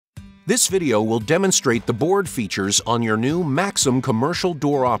This video will demonstrate the board features on your new Maxum Commercial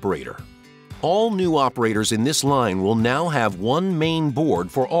door operator. All new operators in this line will now have one main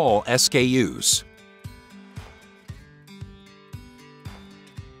board for all SKUs.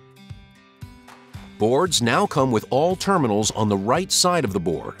 Boards now come with all terminals on the right side of the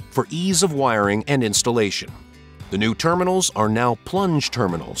board for ease of wiring and installation. The new terminals are now plunge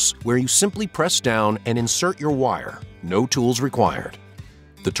terminals, where you simply press down and insert your wire, no tools required.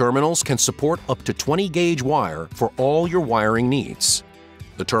 The terminals can support up to 20-gauge wire for all your wiring needs.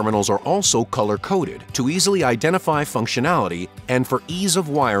 The terminals are also color-coded to easily identify functionality and for ease of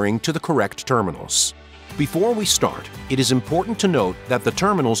wiring to the correct terminals. Before we start, it is important to note that the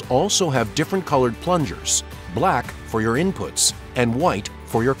terminals also have different colored plungers, black for your inputs and white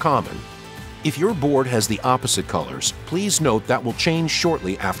for your common. If your board has the opposite colors, please note that will change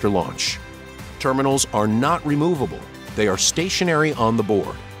shortly after launch. Terminals are not removable. They are stationary on the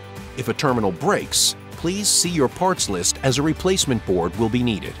board. If a terminal breaks, please see your parts list as a replacement board will be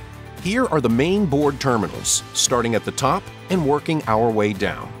needed. Here are the main board terminals, starting at the top and working our way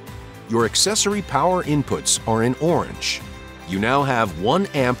down. Your accessory power inputs are in orange. You now have 1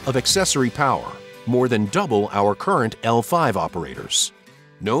 amp of accessory power, more than double our current L5 operators.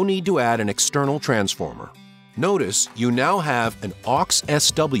 No need to add an external transformer. Notice you now have an aux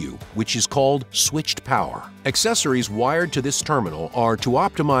SW, which is called switched power. Accessories wired to this terminal are to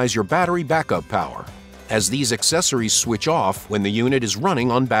optimize your battery backup power, as these accessories switch off when the unit is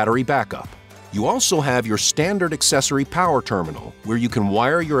running on battery backup. You also have your standard accessory power terminal, where you can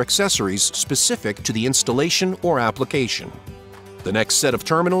wire your accessories specific to the installation or application. The next set of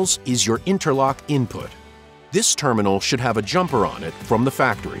terminals is your interlock input. This terminal should have a jumper on it from the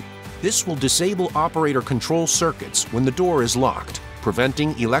factory. This will disable operator control circuits when the door is locked,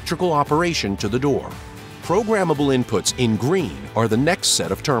 preventing electrical operation to the door. Programmable inputs in green are the next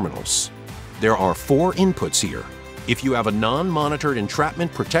set of terminals. There are 4 inputs here. If you have a non-monitored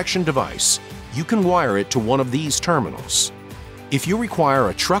entrapment protection device, you can wire it to one of these terminals. If you require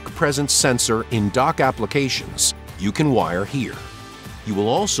a truck presence sensor in dock applications, you can wire here. You will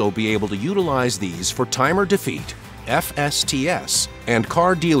also be able to utilize these for timer defeat, FSTS, and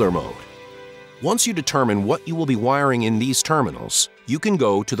car dealer mode. Once you determine what you will be wiring in these terminals, you can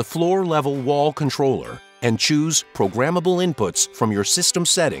go to the floor-level wall controller and choose Programmable Inputs from your system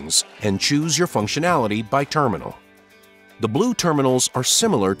settings and choose your functionality by terminal. The blue terminals are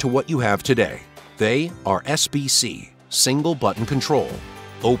similar to what you have today. They are SBC, single button control,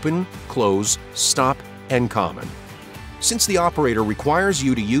 open, close, stop, and common. Since the operator requires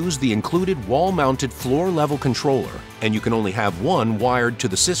you to use the included wall-mounted floor-level controller, and you can only have one wired to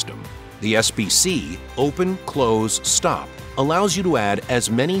the system, the SBC, open, close, stop, allows you to add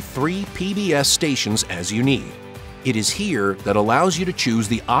as many 3 PBS stations as you need. It is here that allows you to choose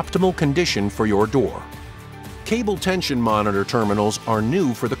the optimal condition for your door. Cable tension monitor terminals are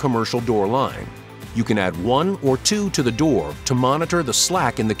new for the commercial door line. You can add 1 or 2 to the door to monitor the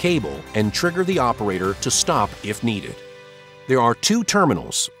slack in the cable and trigger the operator to stop if needed. There are 2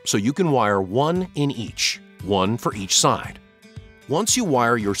 terminals, so you can wire 1 in each, 1 for each side. Once you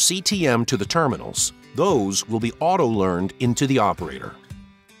wire your CTM to the terminals, those will be auto-learned into the operator.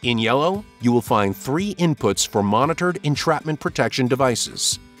 In yellow, you will find 3 inputs for monitored entrapment protection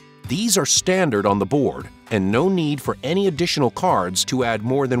devices. These are standard on the board, and no need for any additional cards to add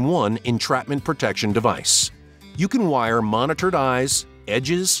more than 1 entrapment protection device. You can wire monitored eyes,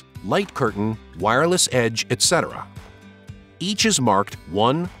 edges, light curtain, wireless edge, etc. Each is marked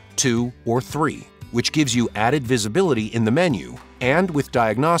 1, 2, or 3, which gives you added visibility in the menu and with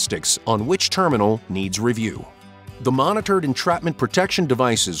diagnostics on which terminal needs review. The monitored entrapment protection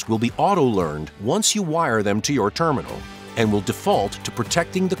devices will be auto-learned once you wire them to your terminal and will default to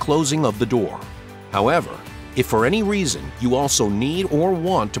protecting the closing of the door. However, if for any reason you also need or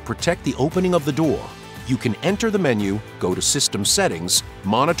want to protect the opening of the door, you can enter the menu, go to System Settings,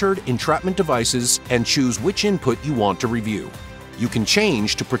 Monitored Entrapment Devices, and choose which input you want to review. You can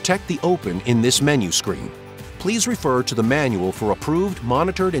change to protect the open in this menu screen. Please refer to the manual for approved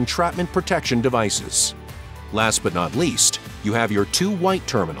monitored entrapment protection devices. Last but not least, you have your 2 white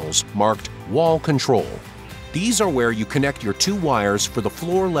terminals marked Wall Control. These are where you connect your 2 wires for the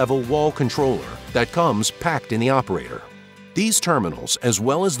floor-level wall controller that comes packed in the operator. These terminals, as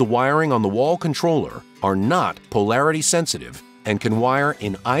well as the wiring on the wall controller, are not polarity sensitive and can wire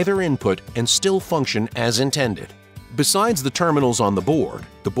in either input and still function as intended. Besides the terminals on the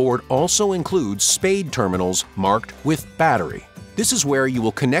board also includes spade terminals marked with battery. This is where you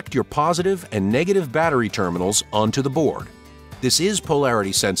will connect your positive and negative battery terminals onto the board. This is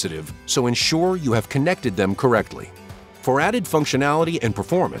polarity sensitive, so ensure you have connected them correctly. For added functionality and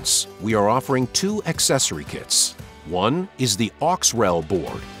performance, we are offering two accessory kits. One is the AUX-REL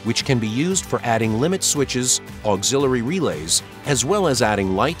board, which can be used for adding limit switches, auxiliary relays, as well as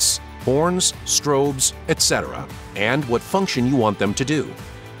adding lights, horns, strobes, etc., and what function you want them to do.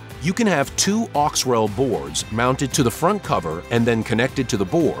 You can have two AUX-REL boards mounted to the front cover and then connected to the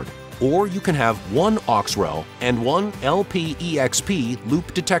board, or you can have one AUX-REL and one LP-EXP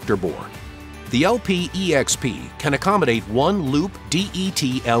loop detector board. The LP-EXP can accommodate one loop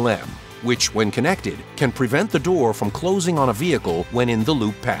DET-LM, which, when connected, can prevent the door from closing on a vehicle when in the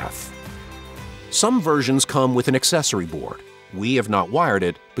loop path. Some versions come with an accessory board. We have not wired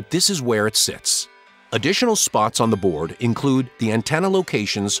it, but this is where it sits. Additional spots on the board include the antenna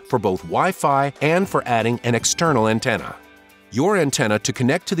locations for both Wi-Fi and for adding an external antenna. Your antenna to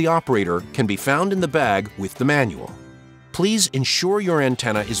connect to the operator can be found in the bag with the manual. Please ensure your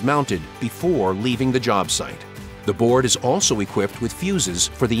antenna is mounted before leaving the job site. The board is also equipped with fuses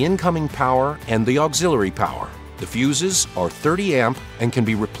for the incoming power and the auxiliary power. The fuses are 30 amp and can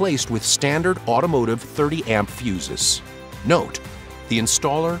be replaced with standard automotive 30 amp fuses. Note, the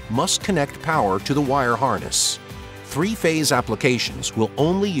installer must connect power to the wire harness. Three-phase applications will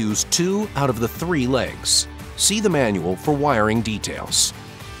only use 2 out of the 3 legs. See the manual for wiring details.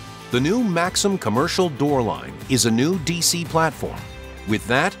 The new Maxum Commercial door line is a new DC platform. With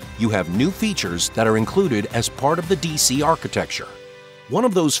that, you have new features that are included as part of the DC architecture. One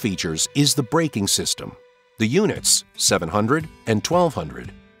of those features is the braking system. The units, 700 and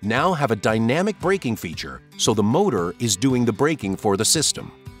 1200, now have a dynamic braking feature, so the motor is doing the braking for the system.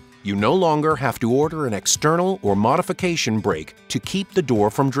 You no longer have to order an external or modification brake to keep the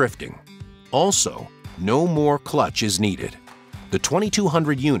door from drifting. Also, no more clutch is needed. The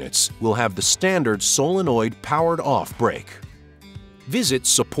 2200 units will have the standard solenoid powered-off brake. Visit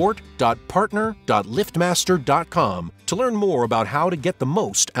support.partner.liftmaster.com to learn more about how to get the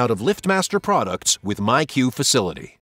most out of LiftMaster products with MyQ Facility.